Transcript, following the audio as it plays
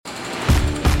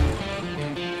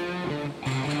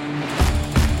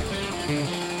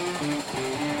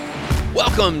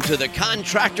Welcome to the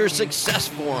Contractor Success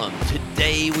Forum.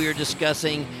 Today we are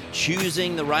discussing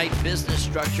choosing the right business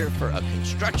structure for a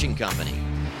construction company.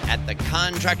 At the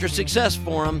Contractor Success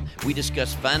Forum, we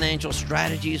discuss financial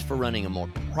strategies for running a more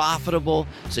profitable,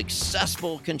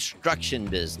 successful construction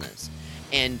business.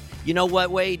 And you know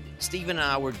what, Wade? Steve and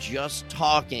I were just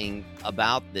talking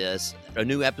about this. A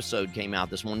new episode came out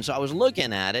this morning, so I was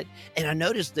looking at it, and I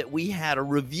noticed that we had a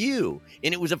review,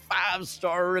 and it was a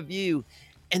 5-star review.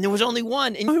 And there was only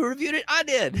one, and who reviewed it? I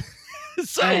did.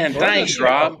 So, man, thanks,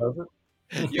 Rob.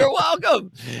 You're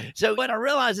welcome. So what I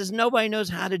realized is nobody knows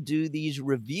how to do these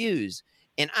reviews,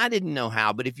 and I didn't know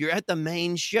how. But if you're at the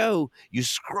main show, you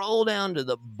scroll down to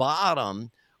the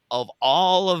bottom of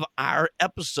all of our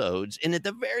episodes, and at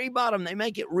the very bottom, they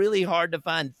make it really hard to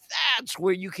find. That's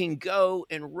where you can go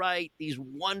and write these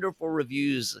wonderful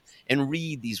reviews and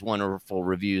read these wonderful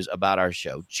reviews about our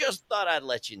show. Just thought I'd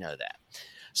let you know that.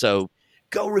 So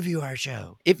go review our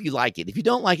show if you like it. If you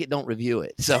don't like it, don't review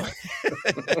it. So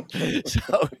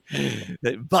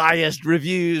the biased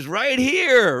reviews right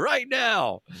here, right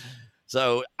now.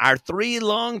 So our 3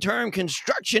 long-term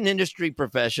construction industry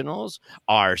professionals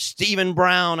are Stephen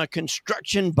Brown, a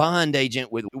construction bond agent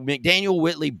with McDaniel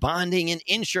Whitley Bonding and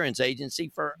Insurance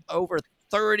Agency for over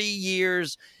 30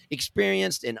 years,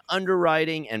 experienced in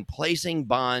underwriting and placing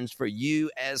bonds for you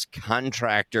as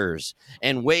contractors.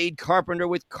 And Wade Carpenter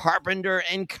with Carpenter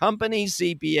and Company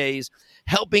CPAs,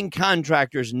 helping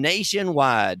contractors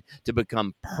nationwide to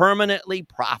become permanently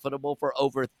profitable for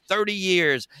over 30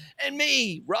 years. And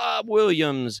me, Rob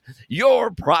Williams, your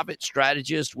profit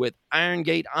strategist with Iron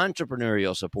Gate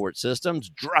Entrepreneurial Support Systems,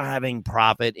 driving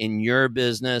profit in your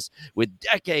business with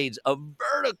decades of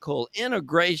vertical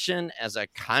integration as a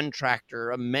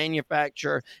contractor, a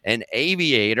manufacturer, an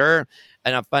aviator,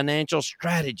 and a financial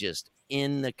strategist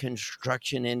in the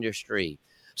construction industry.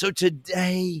 So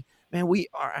today, man, we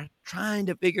are trying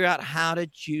to figure out how to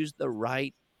choose the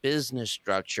right business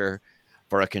structure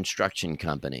for a construction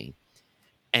company.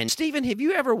 And Stephen, have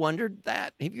you ever wondered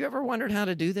that? Have you ever wondered how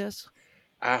to do this?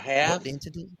 I have.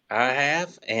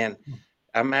 And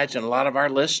I imagine a lot of our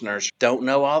listeners don't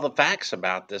know all the facts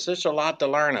about this. There's a lot to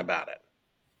learn about it.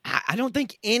 I don't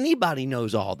think anybody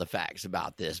knows all the facts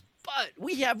about this, but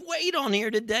we have Wade on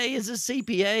here today as a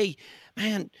CPA.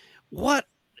 Man, where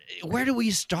do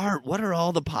we start? What are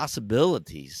all the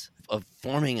possibilities of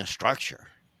forming a structure?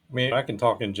 I mean, I can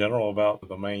talk in general about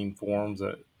the main forms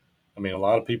that, a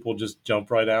lot of people just jump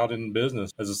right out in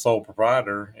business as a sole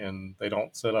proprietor and they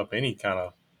don't set up any kind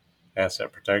of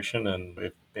asset protection. And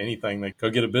if anything, they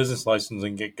go get a business license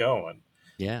and get going.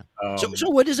 Yeah. So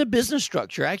what is a business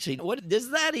structure? Actually, what does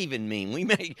that even mean? We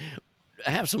may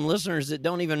have some listeners that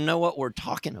don't even know what we're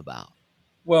talking about.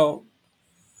 Well,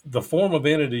 the form of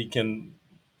entity can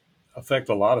affect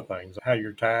a lot of things. How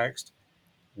you're taxed,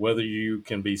 whether you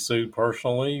can be sued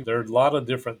personally. There are a lot of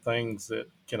different things that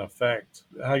can affect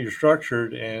how you're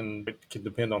structured, and it can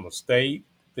depend on the state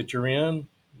that you're in,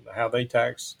 how they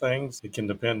tax things. It can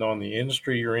depend on the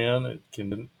industry you're in. It can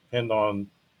depend on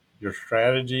your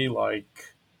strategy,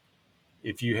 like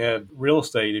if you had real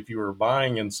estate, if you were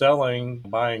buying and selling,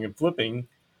 buying and flipping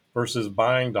versus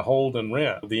buying to hold and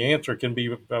rent, the answer can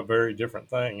be a very different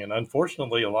thing. And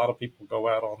unfortunately, a lot of people go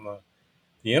out on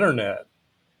the internet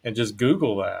and just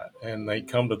Google that, and they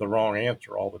come to the wrong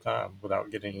answer all the time without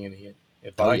getting any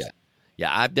advice. Oh, yeah,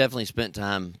 I've definitely spent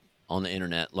time on the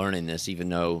internet learning this, even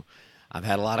though I've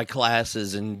had a lot of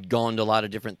classes and gone to a lot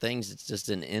of different things. It's just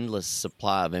an endless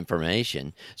supply of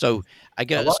information. So I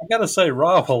guess I got to say,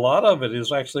 Rob, a lot of it is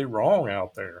actually wrong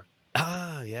out there.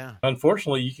 Yeah.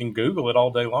 Unfortunately, you can Google it all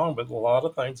day long, but a lot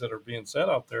of things that are being said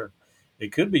out there,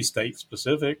 it could be state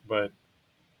specific, but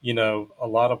a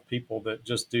lot of people that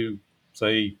just do,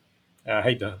 say, I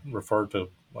hate to refer to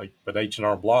but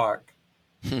H&R Block,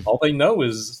 all they know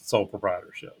is sole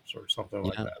proprietorships or something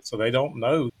like that. So they don't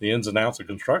know the ins and outs of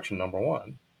construction, number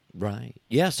one. Right.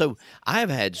 Yeah. So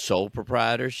I've had sole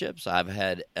proprietorships. I've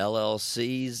had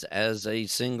LLCs as a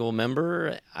single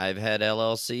member. I've had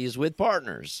LLCs with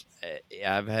partners.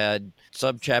 I've had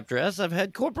subchapter S. I've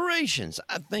had corporations.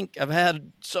 I think I've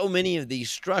had so many of these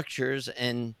structures,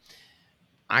 and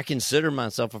I consider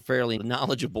myself a fairly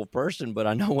knowledgeable person, but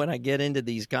I know when I get into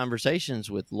these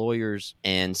conversations with lawyers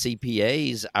and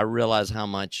CPAs, I realize how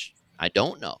much I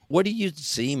don't know. What do you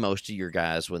see most of your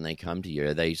guys when they come to you?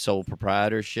 Are they sole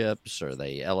proprietorships? Are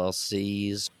they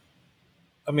LLCs?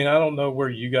 I don't know where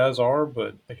you guys are,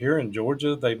 but here in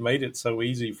Georgia, they've made it so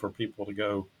easy for people to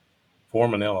go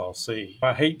form an LLC.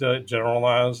 I hate to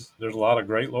generalize. There's a lot of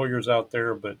great lawyers out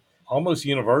there, but almost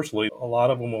universally, a lot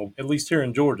of them will, at least here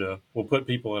in Georgia, will put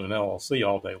people in an LLC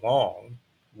all day long.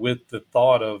 with the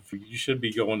thought of you should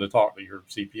be going to talk to your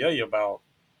CPA about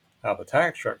how the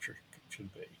tax structure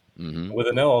should be. Mm-hmm. With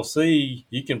an LLC,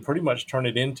 you can pretty much turn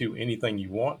it into anything you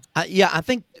want. I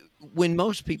think when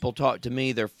most people talk to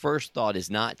me, their first thought is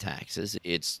not taxes,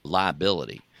 it's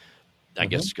liability. I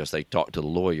guess because they talk to the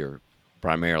lawyer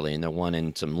primarily and they're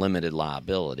wanting some limited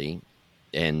liability.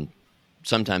 And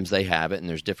sometimes they have it and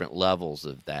there's different levels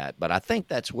of that. But I think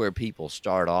that's where people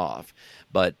start off.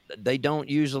 But they don't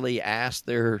usually ask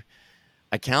their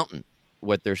accountant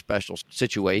what their special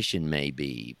situation may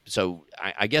be. So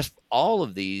I guess all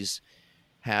of these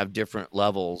have different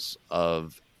levels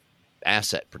of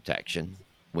asset protection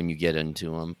when you get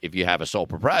into them. If you have a sole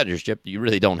proprietorship, you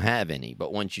really don't have any.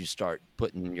 But once you start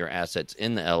putting your assets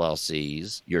in the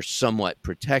LLCs, you're somewhat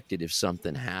protected if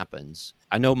something happens.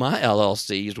 I know my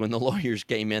LLCs, when the lawyers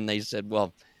came in, they said,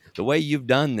 well, the way you've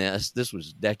done this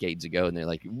was decades ago. And they're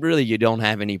like, really, you don't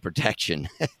have any protection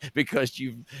because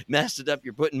you've messed it up.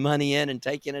 You're putting money in and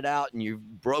taking it out and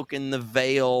you've broken the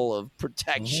veil of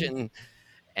protection.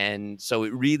 And so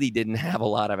it really didn't have a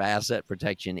lot of asset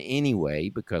protection anyway,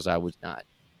 because I was not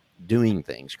doing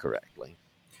things correctly.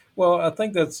 Well, I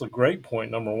think that's a great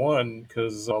point, number one,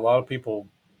 because a lot of people,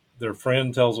 their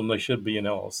friend tells them they should be an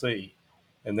LLC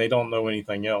and they don't know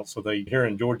anything else. So here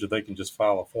in Georgia, they can just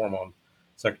file a form on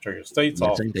Secretary of State's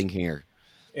office. Same thing here.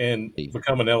 And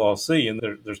become an LLC.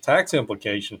 And there's tax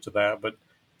implications to that. But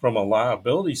from a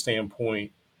liability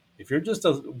standpoint, if you're just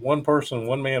a one person,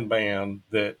 one man band,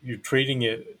 that you're treating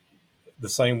it the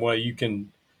same way, you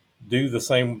can do the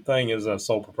same thing as a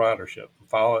sole proprietorship,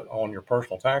 file it on your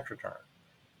personal tax return.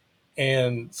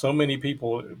 And so many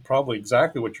people, probably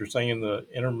exactly what you're saying, the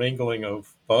intermingling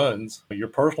of funds, your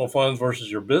personal funds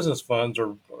versus your business funds,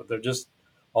 they're just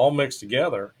all mixed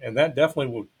together. And that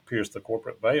definitely will pierce the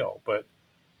corporate veil. But,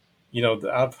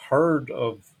 I've heard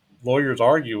of lawyers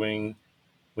arguing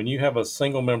when you have a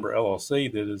single member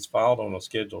LLC that is filed on a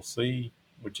Schedule C,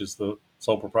 which is the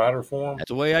sole proprietor form. That's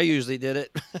the way I usually did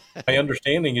it. My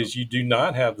understanding is you do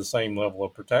not have the same level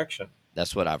of protection.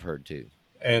 That's what I've heard too.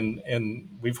 And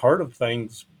we've heard of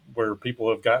things where people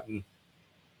have gotten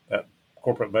that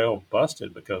corporate veil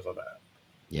busted because of that.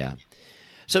 Yeah.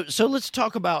 So let's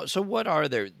talk about, so what are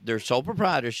there? There's sole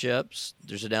proprietorships.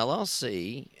 There's an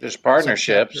LLC. There's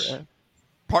partnerships.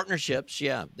 Partnerships.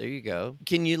 Yeah. There you go.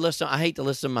 Can you list them? I hate to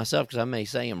list them myself because I may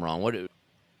say them wrong.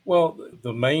 Well,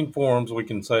 the main forms, we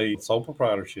can say sole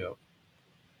proprietorship.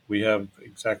 We have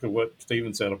exactly what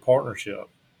Stephen said, a partnership.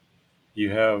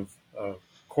 You have a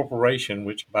corporation,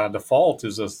 which by default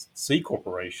is a C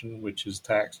corporation, which is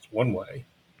taxed one way.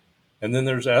 And then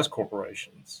there's S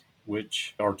corporations,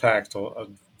 which are taxed a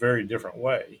very different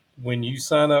way. When you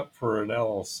sign up for an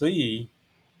LLC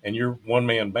and you're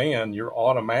one-man band, you're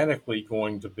automatically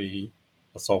going to be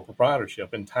a sole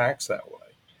proprietorship and taxed that way.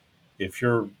 If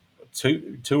you're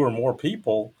two or more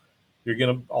people, you're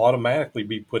going to automatically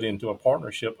be put into a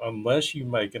partnership unless you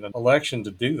make an election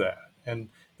to do that. And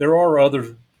there are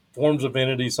other forms of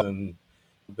entities, and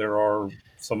there are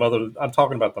some other, I'm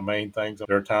talking about the main things.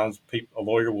 There are times a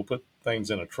lawyer will put things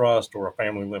in a trust or a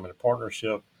family limited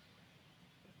partnership.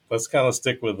 Let's kind of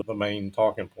stick with the main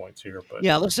talking points here. But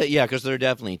yeah, let's say, because there are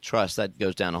definitely trusts that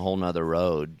goes down a whole nother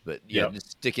road. But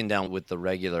sticking down with the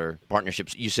regular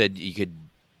partnerships, you said you could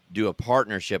do a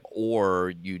partnership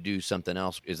or you do something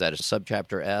else. Is that a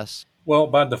subchapter S? Well,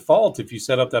 by default, if you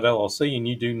set up that LLC and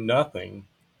you do nothing,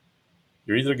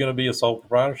 you're either going to be a sole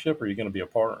proprietorship or you're going to be a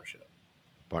partnership.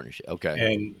 Partnership,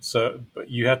 okay. And so, but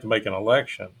you have to make an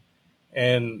election.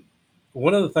 And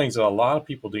one of the things that a lot of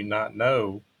people do not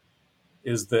know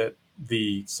is that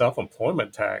the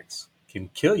self-employment tax can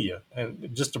kill you. And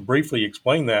just to briefly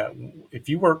explain that, if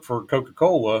you work for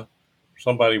Coca-Cola,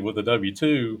 somebody with a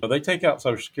W-2, they take out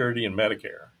Social Security and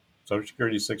Medicare. Social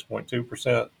Security is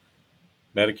 6.2%,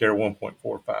 Medicare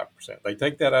 1.45%. They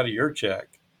take that out of your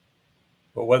check.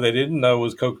 But what they didn't know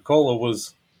was Coca-Cola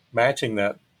was matching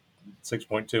that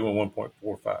 6.2 and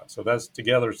 1.45. So that's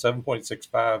together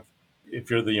 7.65. If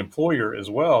you're the employer as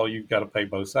well, you've got to pay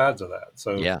both sides of that.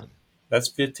 So that's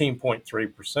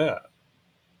 15.3%.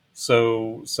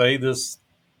 So say this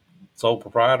sole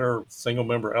proprietor, single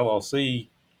member LLC,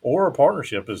 or a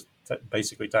partnership is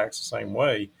basically taxed the same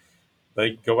way.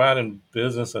 They go out in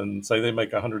business and say they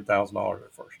make $100,000 their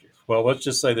first year. Well, let's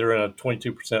just say they're in a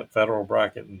 22% federal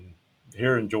bracket, and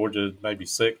here in Georgia, maybe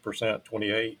 6%,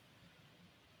 28%.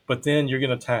 But then you're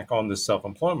going to tack on this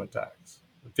self-employment tax,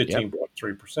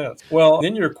 15.3%. Well,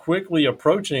 then you're quickly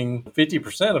approaching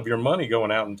 50% of your money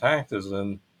going out in taxes,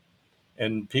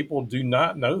 and people do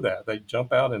not know that. They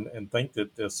jump out and think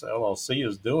that this LLC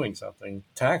is doing something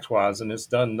tax-wise, and it's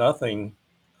done nothing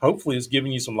hopefully it's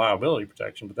giving you some liability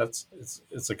protection, but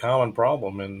it's a common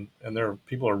problem. And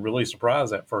people are really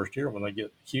surprised that first year when they get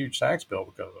a huge tax bill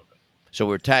because of it. So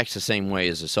we're taxed the same way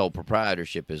as a sole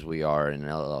proprietorship as we are in an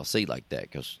LLC like that,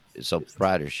 because sole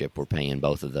proprietorship, we're paying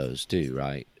both of those too,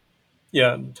 right?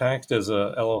 Yeah, taxed as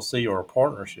a LLC or a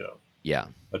partnership. Yeah.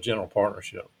 A general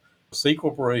partnership. A C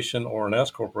corporation or an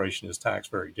S corporation is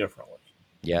taxed very differently.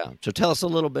 Yeah. So tell us a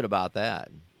little bit about that.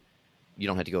 You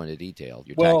don't have to go into detail.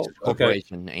 You're taxed as a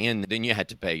corporation, and then you have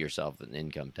to pay yourself an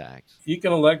income tax. You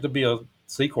can elect to be a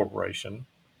C corporation,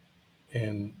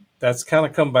 and that's kind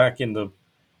of come back into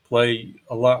play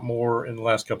a lot more in the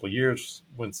last couple of years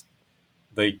when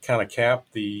they kind of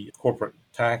capped the corporate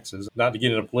taxes. Not to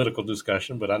get into a political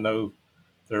discussion, but I know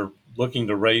they're looking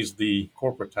to raise the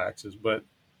corporate taxes. But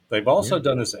they've also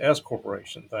done this S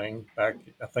corporation thing back,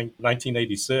 I think,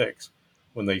 1986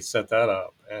 when they set that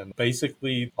up. And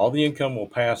basically, all the income will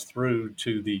pass through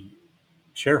to the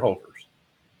shareholders.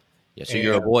 Yeah, so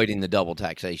you're avoiding the double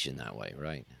taxation that way,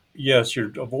 right? Yes,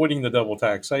 you're avoiding the double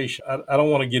taxation. I don't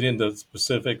want to get into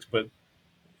specifics, but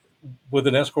with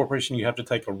an S corporation, you have to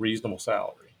take a reasonable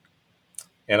salary.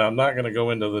 And I'm not going to go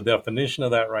into the definition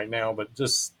of that right now, but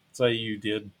just say you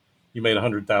made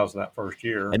 $100,000 that first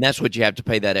year. And that's what you have to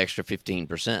pay that extra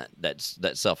 15%. That's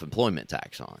that self-employment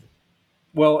tax on.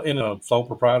 Well, in a sole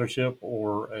proprietorship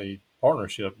or a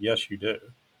partnership, yes, you do.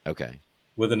 Okay.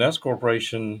 With an S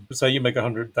corporation, say you make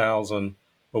 $100,000,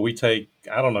 but we take,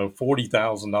 I don't know,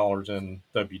 $40,000 in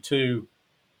W-2,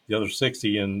 the other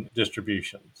 $60,000 in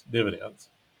distributions, dividends.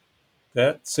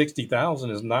 That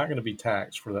 $60,000 is not going to be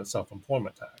taxed for that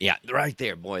self-employment tax. Yeah, right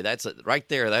there, boy. That's right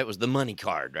there. That was the money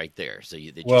card right there. So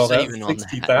you're saving on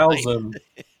 $60,000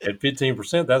 at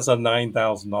 15%. That's a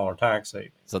 $9,000 tax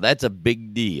savings. So that's a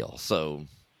big deal. So,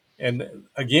 and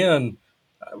again,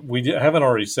 we haven't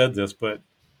already said this, but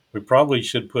we probably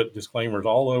should put disclaimers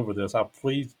all over this.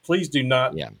 Please do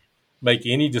not make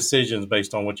any decisions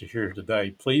based on what you hear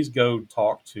today. Please go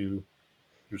talk to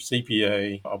your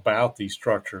CPA about these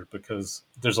structures, because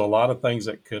there's a lot of things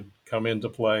that could come into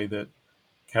play that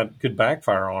could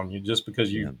backfire on you just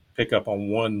because you pick up on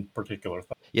one particular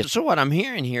thing. Yeah. So what I'm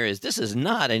hearing here is this is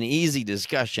not an easy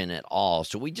discussion at all.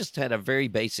 So we just had a very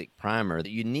basic primer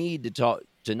that you need to talk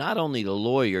to not only the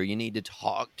lawyer, you need to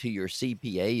talk to your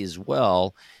CPA as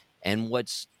well. And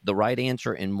what's the right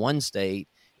answer in one state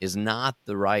is not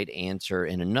the right answer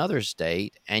in another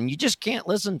state. And you just can't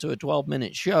listen to a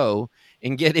 12-minute show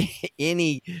and get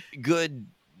any good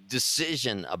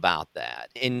decision about that.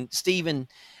 And Stephen,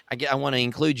 I want to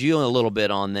include you a little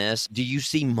bit on this. Do you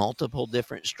see multiple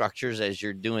different structures as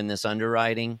you're doing this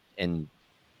underwriting, and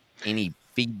any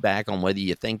feedback on whether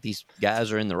you think these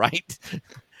guys are in the right?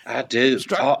 I do.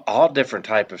 All different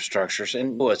type of structures.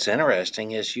 And what's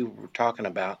interesting is you were talking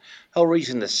about the whole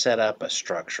reason to set up a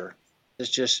structure is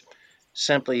just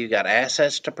simply you got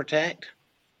assets to protect.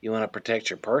 You want to protect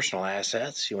your personal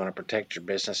assets. You want to protect your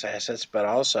business assets, but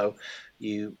also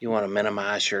you want to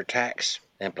minimize your tax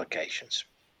implications.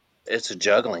 It's a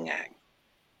juggling act.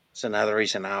 It's another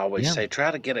reason I always say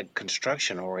try to get a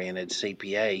construction-oriented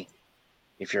CPA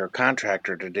if you're a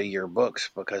contractor to do your books,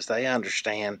 because they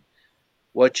understand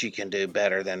what you can do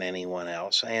better than anyone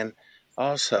else. And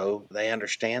also they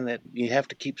understand that you have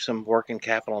to keep some working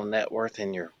capital and net worth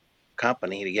in your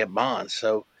company to get bonds.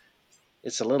 So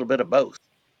it's a little bit of both.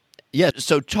 Yeah.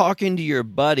 So talking to your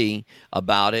buddy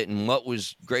about it and what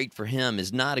was great for him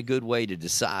is not a good way to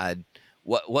decide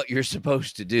what you're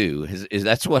supposed to do. Is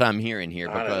that's what I'm hearing here,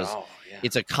 because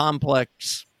it's a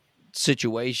complex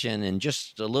situation, and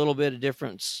just a little bit of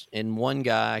difference in one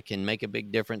guy can make a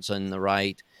big difference in the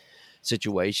right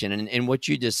situation. And what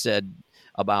you just said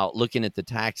about looking at the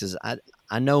taxes,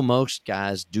 I know most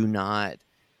guys do not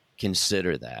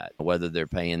consider that, whether they're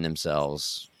paying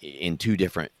themselves in two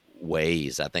different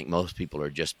ways. I think most people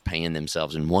are just paying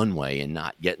themselves in one way and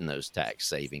not getting those tax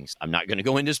savings. I'm not going to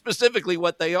go into specifically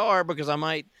what they are, because I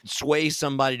might sway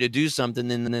somebody to do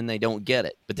something and then they don't get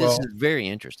it. But this is very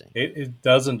interesting. It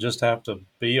doesn't just have to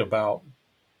be about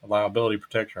liability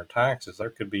protection or taxes. There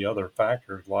could be other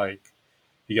factors, like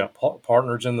you got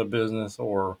partners in the business,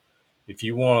 or if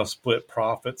you want to split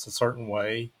profits a certain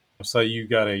way. Say you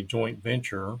got a joint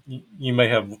venture, you may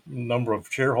have a number of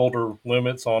shareholder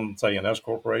limits on, say, an S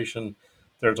corporation.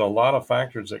 There's a lot of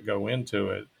factors that go into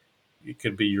it. It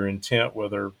could be your intent,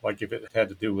 whether, like if it had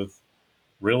to do with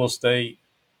real estate,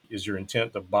 is your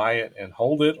intent to buy it and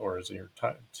hold it, or is it your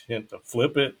intent to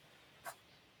flip it?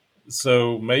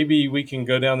 So maybe we can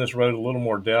go down this road a little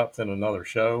more depth in another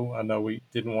show. I know we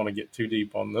didn't want to get too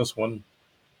deep on this one,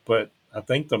 but I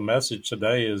think the message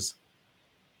today is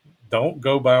Don't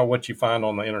go by what you find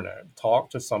on the internet.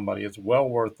 Talk to somebody. It's well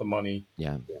worth the money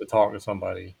to talk to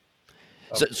somebody.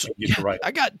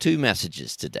 I got 2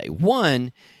 messages today.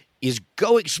 One is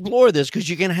go explore this because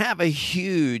you can have a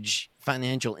huge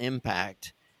financial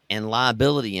impact and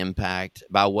liability impact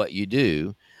by what you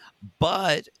do,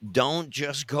 but don't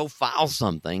just go file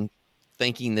something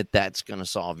thinking that that's going to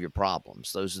solve your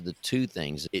problems. Those are the 2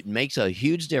 things. It makes a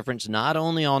huge difference, not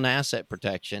only on asset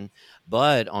protection,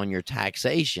 but on your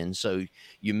taxation. So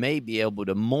you may be able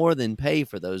to more than pay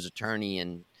for those attorney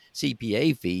and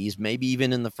CPA fees, maybe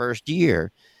even in the first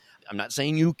year. I'm not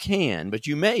saying you can, but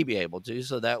you may be able to.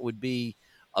 So that would be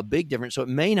a big difference. So it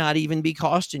may not even be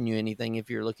costing you anything if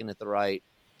you're looking at the right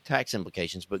tax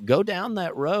implications, but go down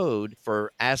that road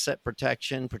for asset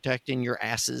protection, protecting your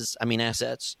assets,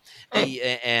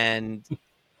 and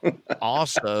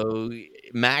also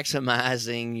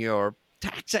maximizing your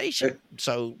taxation.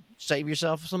 So save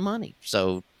yourself some money.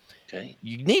 So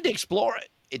you need to explore it.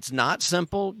 It's not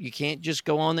simple. You can't just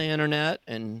go on the internet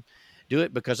and do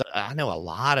it, because I know a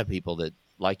lot of people that,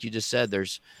 like you just said,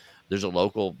 there's a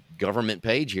local government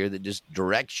page here that just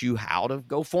directs you how to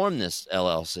go form this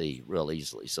LLC real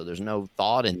easily. So there's no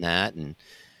thought in that. And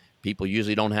people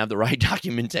usually don't have the right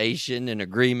documentation and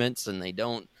agreements, and they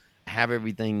don't have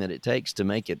everything that it takes to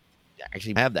make it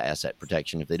actually have the asset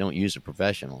protection if they don't use a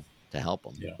professional to help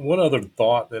them. Yeah. One other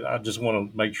thought that I just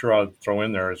want to make sure I throw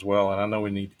in there as well, and I know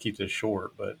we need to keep this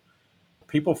short, but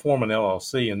people form an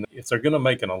LLC, and if they're going to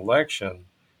make an election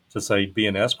to say be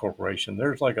an S corporation,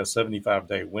 there's like a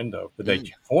 75-day window the date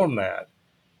you form that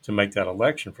to make that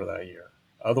election for that year.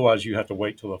 Otherwise, you have to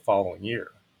wait till the following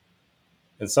year.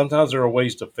 And sometimes there are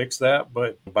ways to fix that,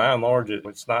 but by and large,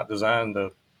 it's not designed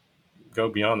to go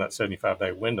beyond that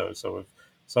 75-day window. So if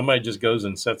somebody just goes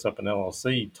and sets up an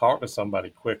LLC, talk to somebody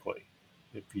quickly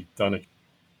if you've done it.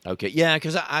 Okay, yeah,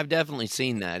 because I've definitely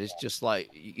seen that. It's just like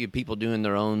people doing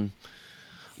their own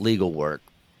legal work,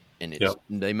 and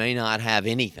they may not have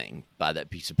anything by that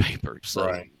piece of paper. So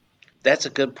right. That's a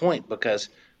good point, because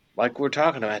like we're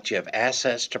talking about, you have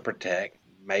assets to protect.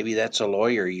 Maybe that's a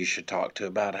lawyer you should talk to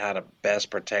about how to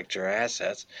best protect your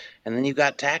assets. And then you've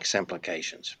got tax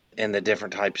implications in the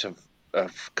different types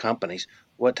of companies.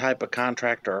 What type of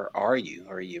contractor are you?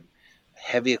 Are you a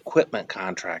heavy equipment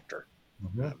contractor?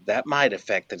 Mm-hmm. That might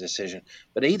affect the decision.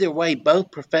 But either way,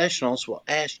 both professionals will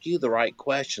ask you the right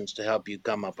questions to help you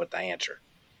come up with the answer.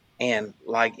 And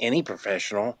like any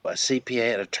professional, a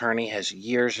CPA, an attorney, has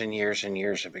years and years and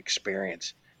years of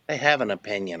experience. They have an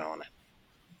opinion on it.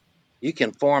 You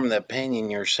can form the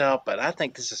opinion yourself, but I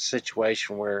think this is a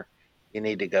situation where you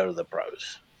need to go to the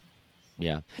pros.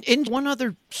 Yeah. And one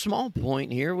other small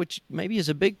point here, which maybe is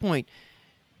a big point,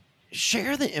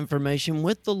 share the information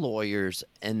with the lawyers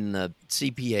and the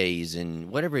CPAs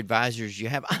and whatever advisors you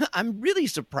have. I'm really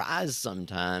surprised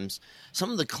sometimes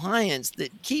some of the clients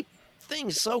that keep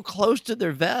things so close to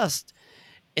their vest,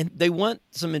 and they want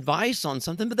some advice on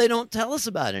something, but they don't tell us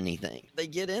about anything. They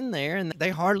get in there and they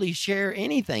hardly share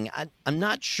anything. I'm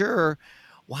not sure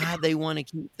why they want to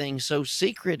keep things so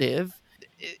secretive.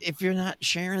 If you're not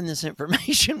sharing this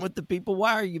information with the people,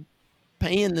 why are you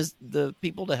paying the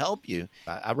people to help you?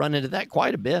 I run into that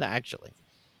quite a bit, actually.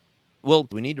 Well,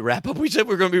 we need to wrap up. We said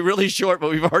we're going to be really short, but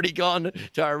we've already gone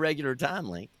to our regular time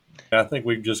length. I think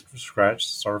we've just scratched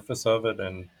the surface of it.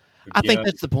 And again, I think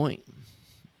that's the point.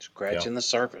 Scratching the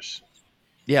surface.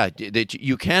 Yeah, that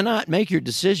you cannot make your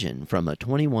decision from a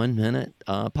 21-minute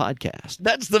podcast.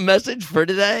 That's the message for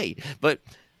today. But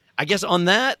I guess on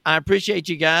that, I appreciate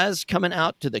you guys coming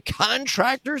out to the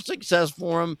Contractor Success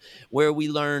Forum, where we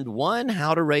learned, 1,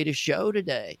 how to rate a show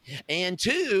today, and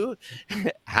 2,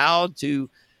 how to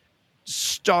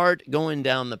start going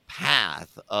down the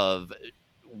path of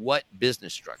what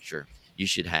business structure you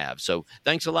should have. So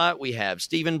thanks a lot. We have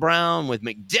Stephen Brown with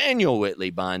McDaniel Whitley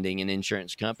Bonding and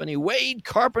Insurance Company, Wade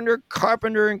Carpenter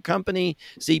and Company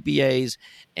CPAs,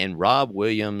 and Rob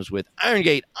Williams with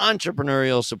Irongate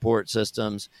Entrepreneurial Support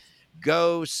Systems.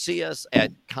 Go see us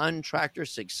at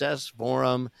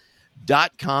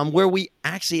contractorsuccessforum.com, where we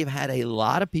actually have had a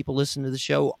lot of people listen to the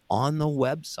show on the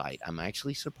website. I'm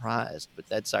actually surprised, but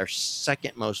that's our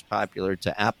second most popular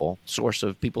to Apple source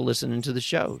of people listening to the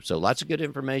show. So lots of good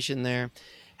information there.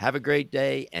 Have a great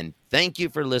day, and thank you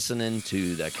for listening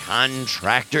to the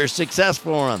Contractor Success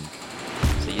Forum.